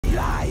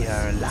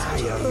Liar,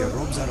 liar, your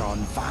robes are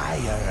on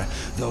fire.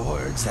 The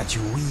words that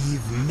you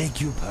weave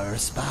make you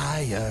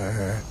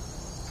perspire.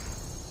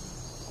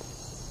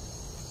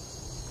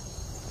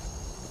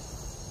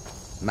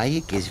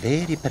 Mike is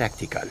very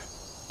practical.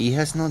 He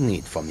has no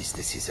need for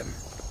mysticism.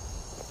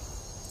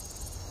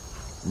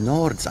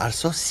 Nords are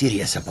so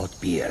serious about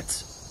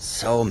beards.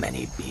 So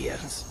many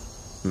beards.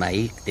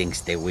 Mike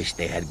thinks they wish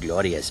they had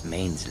glorious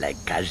manes like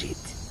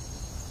Khajiit.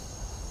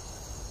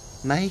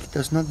 Mike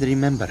does not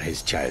remember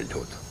his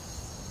childhood.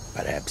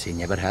 Perhaps he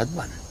never had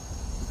one.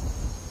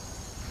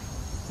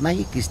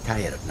 Mike is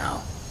tired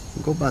now.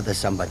 Go bother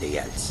somebody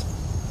else.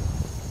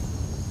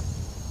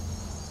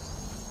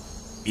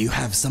 You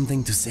have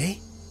something to say?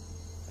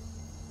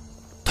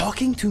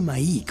 Talking to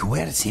Maik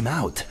wears him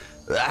out.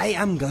 I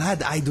am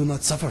glad I do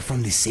not suffer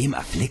from the same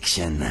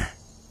affliction.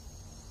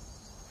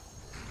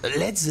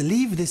 Let's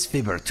leave this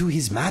fibber to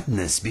his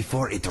madness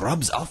before it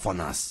rubs off on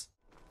us.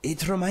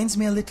 It reminds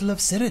me a little of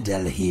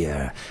Cyrodiil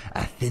here,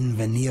 a thin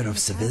veneer of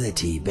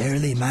civility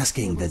barely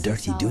masking the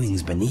dirty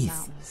doings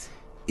beneath.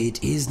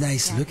 It is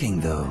nice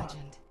looking though.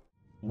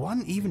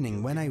 One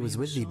evening when I was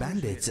with the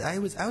bandits, I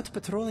was out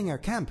patrolling our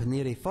camp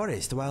near a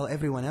forest while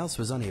everyone else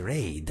was on a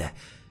raid.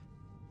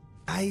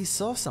 I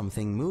saw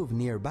something move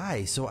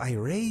nearby, so I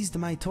raised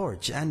my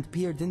torch and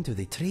peered into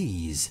the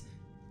trees.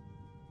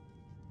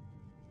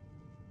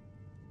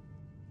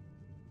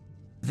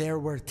 There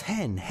were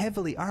 10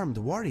 heavily armed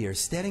warriors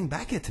staring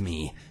back at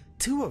me.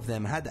 2 of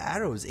them had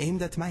arrows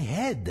aimed at my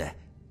head.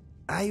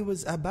 I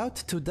was about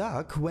to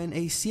duck when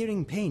a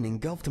searing pain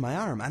engulfed my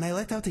arm and I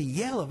let out a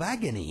yell of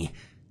agony.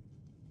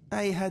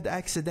 I had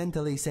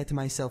accidentally set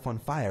myself on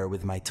fire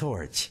with my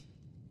torch.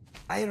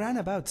 I ran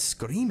about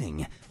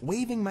screaming,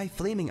 waving my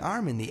flaming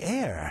arm in the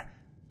air.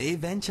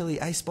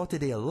 Eventually I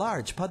spotted a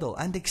large puddle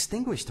and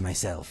extinguished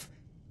myself.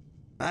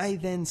 I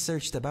then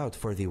searched about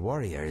for the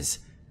warriors.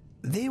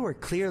 They were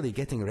clearly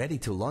getting ready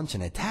to launch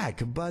an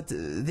attack, but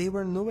they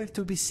were nowhere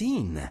to be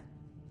seen.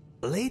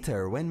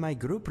 Later, when my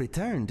group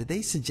returned,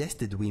 they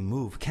suggested we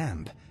move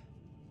camp.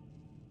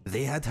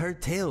 They had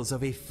heard tales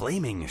of a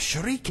flaming,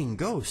 shrieking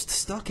ghost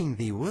stalking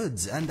the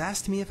woods and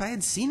asked me if I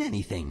had seen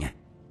anything.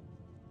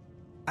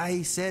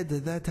 I said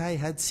that I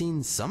had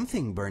seen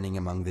something burning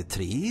among the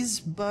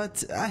trees,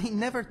 but I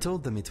never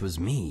told them it was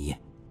me.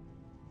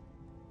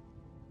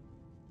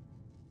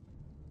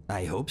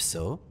 I hope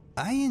so.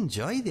 I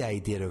enjoy the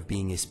idea of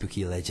being a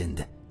spooky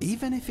legend,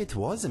 even if it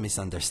was a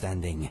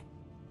misunderstanding.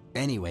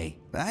 Anyway,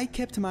 I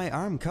kept my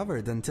arm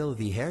covered until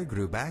the hair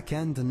grew back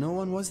and no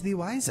one was the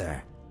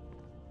wiser.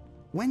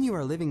 When you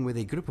are living with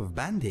a group of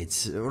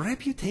bandits,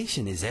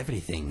 reputation is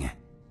everything.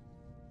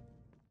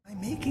 What am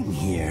I making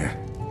here?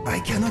 I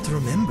cannot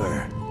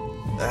remember.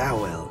 Ah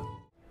well.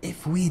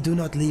 If we do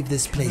not leave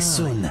this place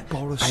soon,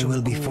 I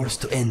will be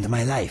forced to end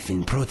my life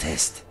in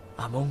protest.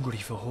 I'm hungry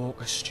for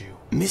hawker stew.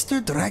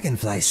 Mr.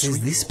 Dragonfly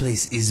says this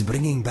place is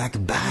bringing back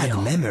bad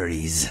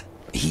memories.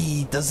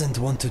 He doesn't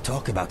want to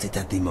talk about it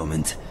at the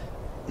moment.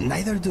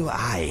 Neither do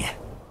I.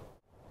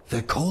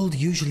 The cold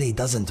usually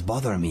doesn't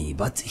bother me,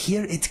 but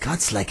here it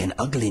cuts like an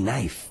ugly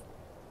knife.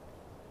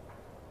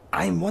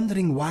 I'm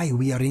wondering why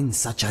we are in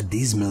such a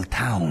dismal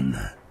town.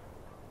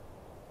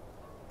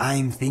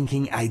 I'm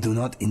thinking I do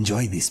not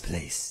enjoy this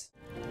place.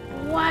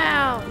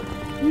 Wow!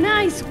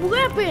 Nice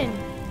weapon!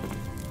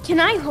 Can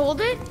I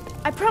hold it?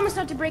 I promise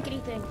not to break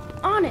anything.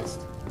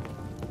 Honest.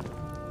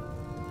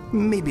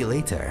 Maybe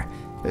later,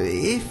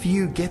 if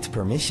you get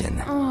permission.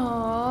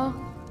 Aww.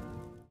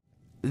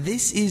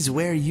 This is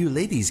where you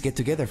ladies get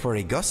together for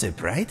a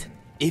gossip, right?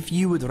 If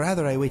you would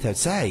rather I wait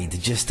outside,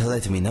 just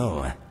let me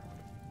know.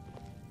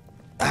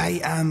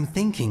 I am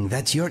thinking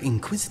that your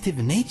inquisitive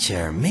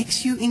nature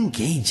makes you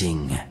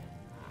engaging.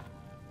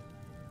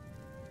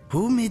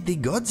 Who made the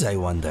gods, I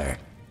wonder?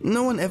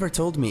 No one ever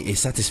told me a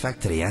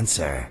satisfactory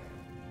answer.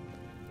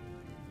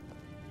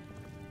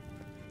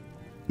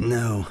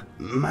 No,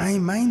 my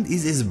mind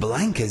is as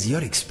blank as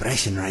your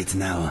expression right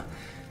now.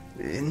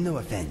 No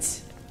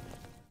offense.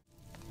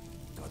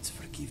 Gods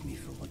forgive me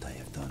for what I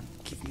have done.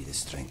 Give me the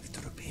strength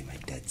to repay my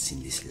debts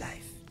in this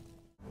life.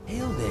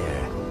 Hail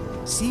there.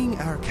 Seeing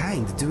our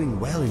kind doing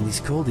well in this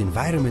cold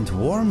environment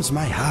warms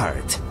my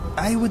heart.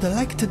 I would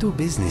like to do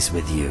business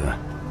with you.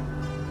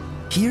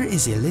 Here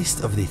is a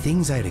list of the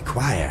things I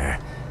require.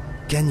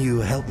 Can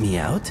you help me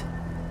out?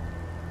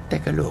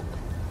 Take a look.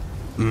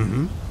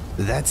 Mm-hmm.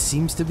 That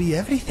seems to be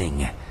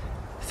everything.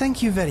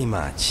 Thank you very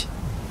much.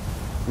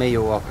 May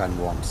you walk on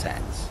warm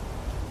sands.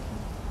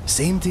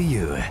 Same to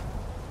you.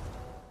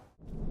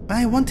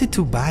 I wanted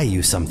to buy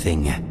you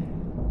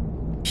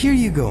something. Here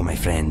you go, my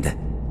friend.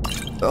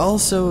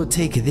 Also,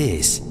 take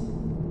this.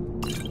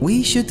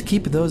 We should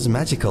keep those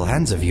magical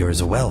hands of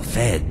yours well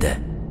fed.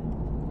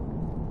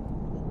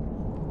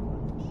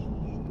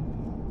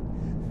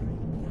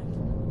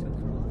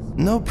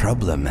 No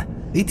problem.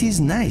 It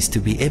is nice to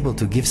be able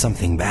to give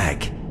something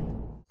back.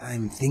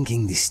 I'm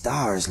thinking the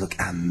stars look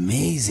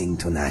amazing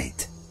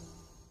tonight.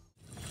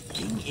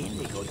 King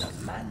Inigo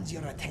demands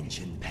your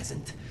attention,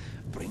 peasant.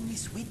 Bring me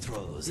sweet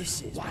rolls,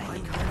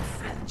 wine,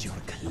 and your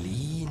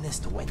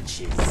cleanest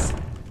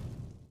wenches.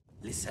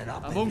 Listen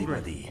up, I'm hungry.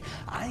 everybody.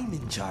 I'm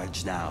in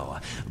charge now.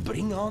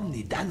 Bring on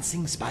the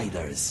dancing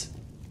spiders.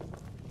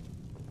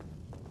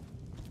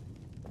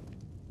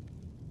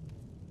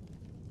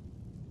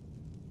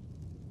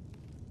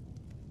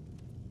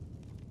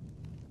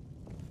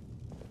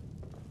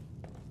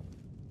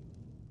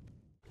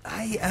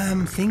 I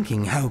am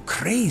thinking how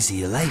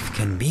crazy life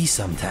can be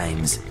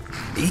sometimes.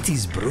 It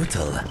is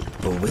brutal,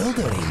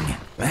 bewildering,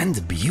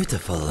 and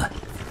beautiful.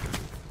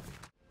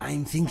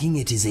 I'm thinking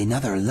it is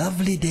another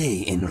lovely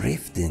day in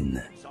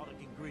Riften.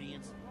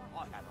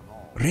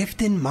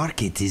 Riften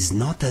Market is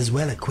not as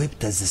well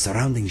equipped as the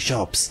surrounding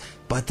shops,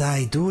 but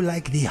I do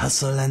like the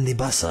hustle and the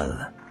bustle.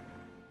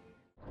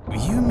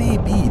 You may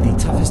be the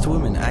toughest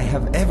woman I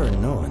have ever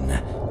known,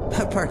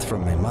 apart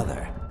from my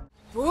mother.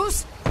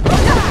 Bruce?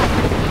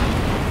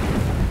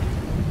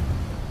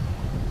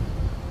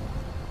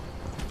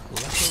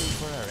 Luckily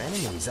for our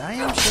enemies, I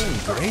am showing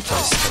greater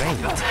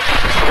strength.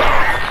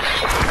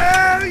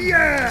 Hell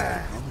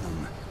yeah!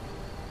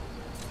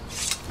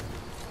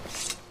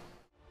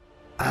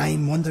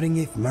 I'm wondering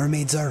if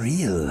mermaids are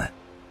real.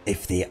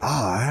 If they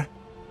are,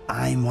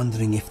 I'm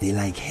wondering if they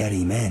like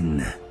hairy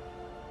men.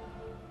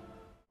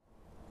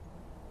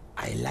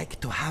 I like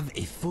to have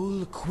a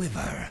full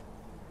quiver.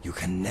 You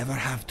can never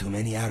have too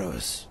many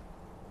arrows.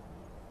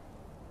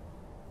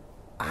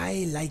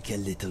 I like a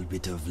little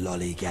bit of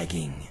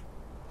lollygagging.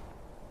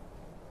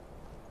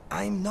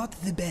 I'm not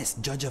the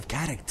best judge of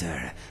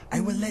character. I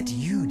will let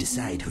you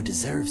decide who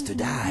deserves to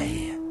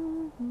die.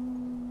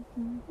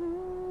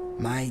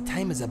 My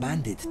time as a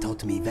bandit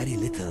taught me very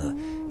little.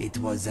 It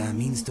was a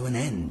means to an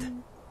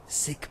end.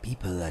 Sick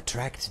people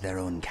attract their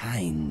own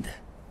kind.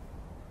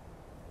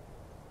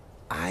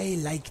 I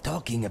like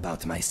talking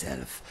about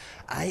myself.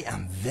 I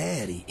am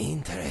very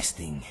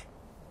interesting.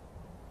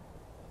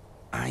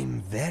 I'm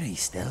very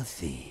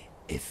stealthy,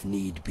 if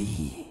need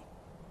be.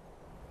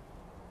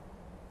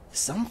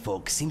 Some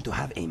folks seem to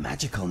have a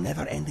magical,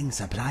 never-ending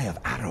supply of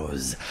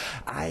arrows.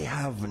 I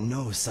have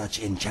no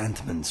such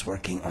enchantments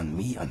working on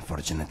me,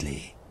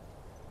 unfortunately.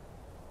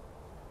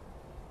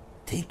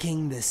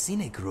 Taking the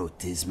scenic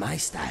route is my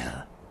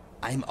style.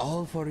 I'm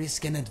all for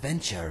risk and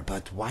adventure,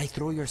 but why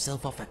throw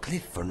yourself off a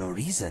cliff for no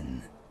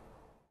reason?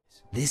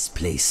 This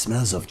place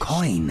smells of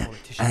coin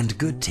and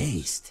good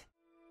taste.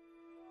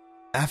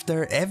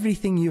 After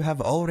everything you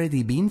have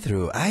already been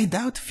through, I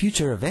doubt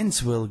future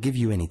events will give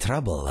you any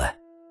trouble.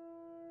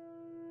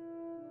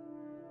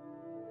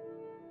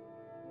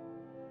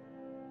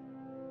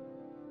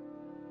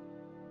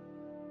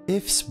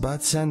 Ifs,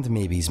 buts, and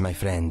maybes, my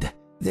friend.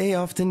 They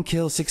often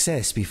kill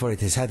success before it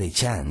has had a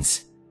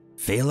chance.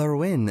 Fail or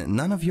win,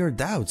 none of your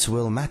doubts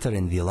will matter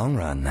in the long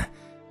run.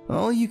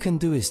 All you can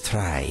do is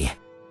try.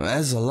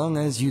 As long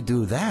as you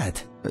do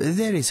that,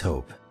 there is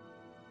hope.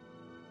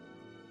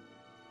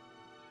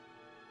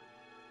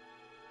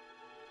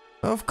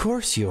 Of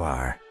course you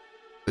are.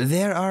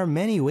 There are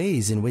many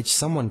ways in which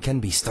someone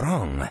can be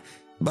strong,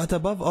 but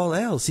above all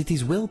else, it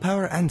is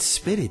willpower and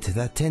spirit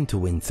that tend to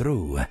win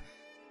through.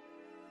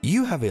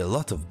 You have a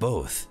lot of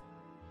both.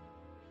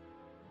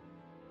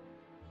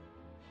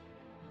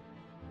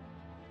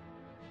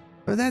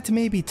 That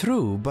may be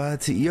true,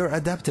 but your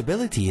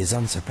adaptability is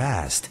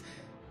unsurpassed.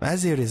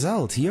 As a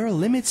result, your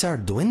limits are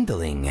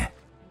dwindling.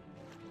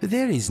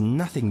 There is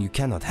nothing you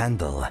cannot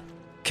handle.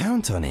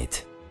 Count on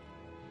it.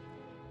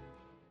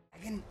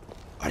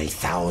 Or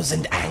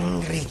 1,000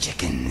 angry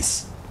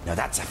chickens. Now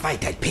that's a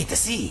fight I'd pay to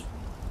see.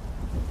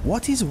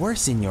 What is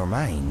worse in your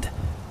mind?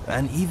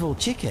 An evil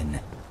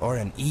chicken or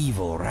an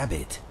evil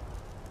rabbit?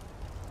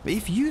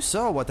 If you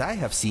saw what I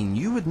have seen,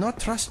 you would not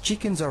trust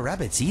chickens or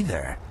rabbits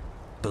either.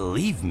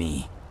 Believe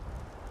me.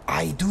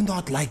 I do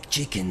not like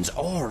chickens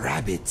or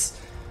rabbits.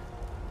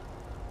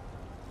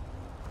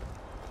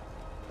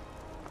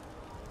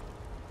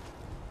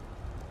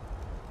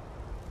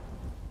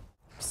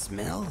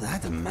 Smell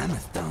that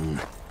mammoth dung.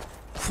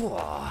 Phew.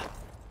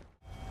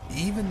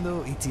 Even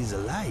though it is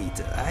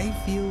light, I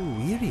feel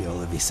weary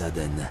all of a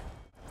sudden.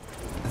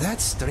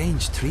 That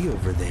strange tree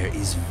over there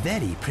is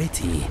very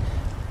pretty,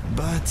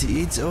 but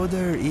its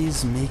odor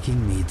is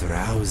making me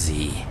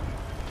drowsy.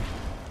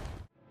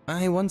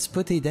 I once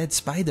put a dead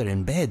spider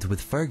in bed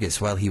with Fergus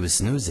while he was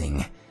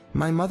snoozing.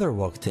 My mother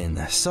walked in,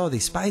 saw the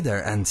spider,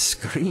 and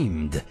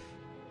screamed.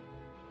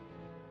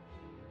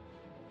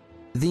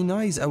 The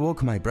noise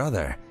awoke my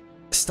brother.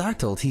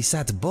 Startled, he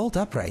sat bolt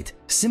upright,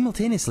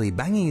 simultaneously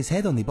banging his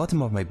head on the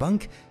bottom of my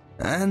bunk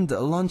and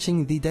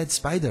launching the dead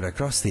spider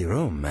across the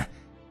room.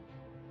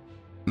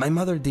 My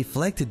mother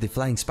deflected the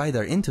flying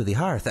spider into the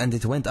hearth and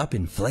it went up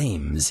in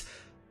flames.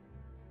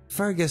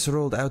 Fergus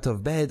rolled out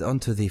of bed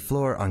onto the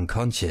floor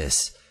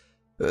unconscious.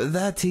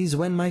 That is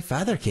when my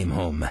father came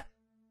home.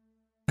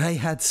 I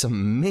had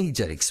some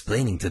major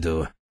explaining to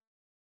do.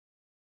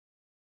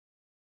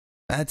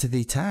 At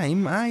the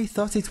time, I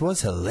thought it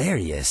was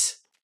hilarious.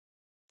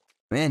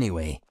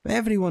 Anyway,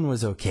 everyone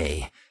was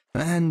okay,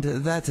 and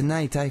that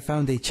night I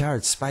found a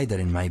charred spider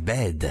in my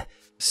bed,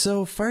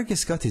 so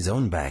Fergus got his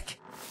own back.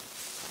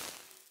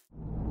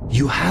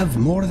 You have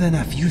more than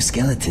a few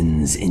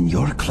skeletons in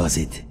your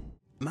closet.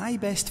 My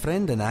best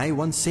friend and I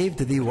once saved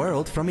the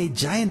world from a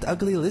giant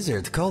ugly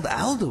lizard called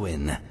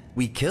Alduin.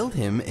 We killed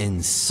him in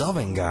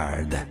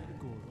Sovngarde.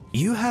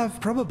 You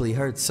have probably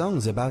heard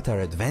songs about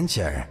our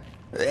adventure.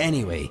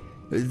 Anyway,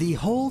 the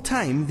whole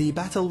time the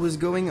battle was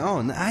going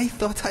on, I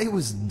thought I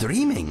was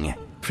dreaming.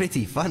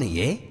 Pretty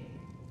funny, eh?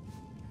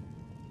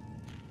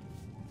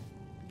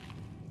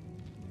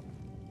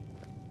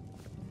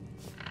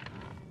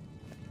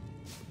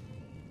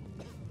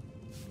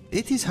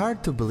 It is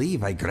hard to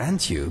believe, I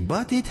grant you,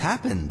 but it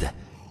happened.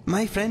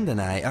 My friend and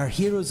I are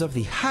heroes of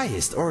the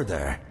highest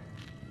order.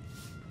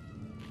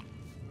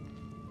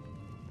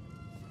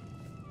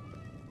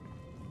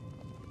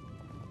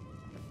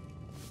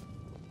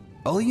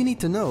 All you need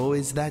to know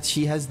is that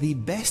she has the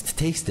best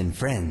taste in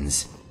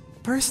friends.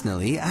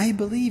 Personally, I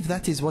believe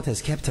that is what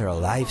has kept her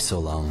alive so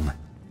long.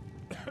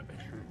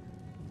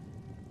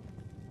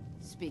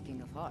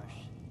 Speaking of harsh,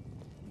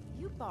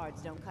 you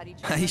bards don't cut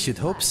each other. I should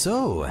hope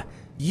so.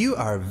 You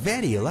are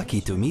very lucky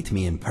to meet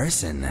me in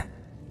person.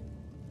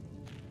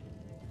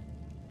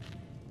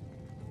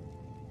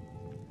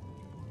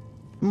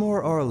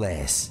 More or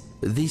less.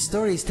 The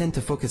stories tend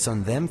to focus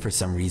on them for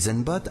some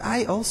reason, but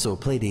I also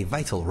played a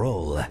vital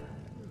role.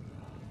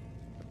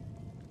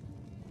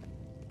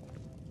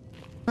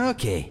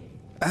 Okay,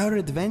 our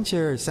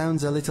adventure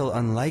sounds a little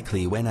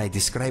unlikely when I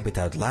describe it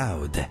out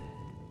loud.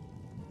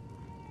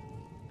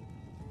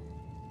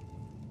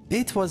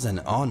 It was an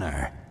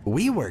honor.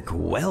 We work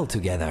well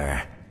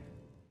together.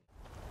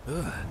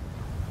 Ugh,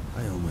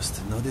 I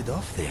almost nodded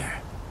off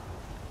there.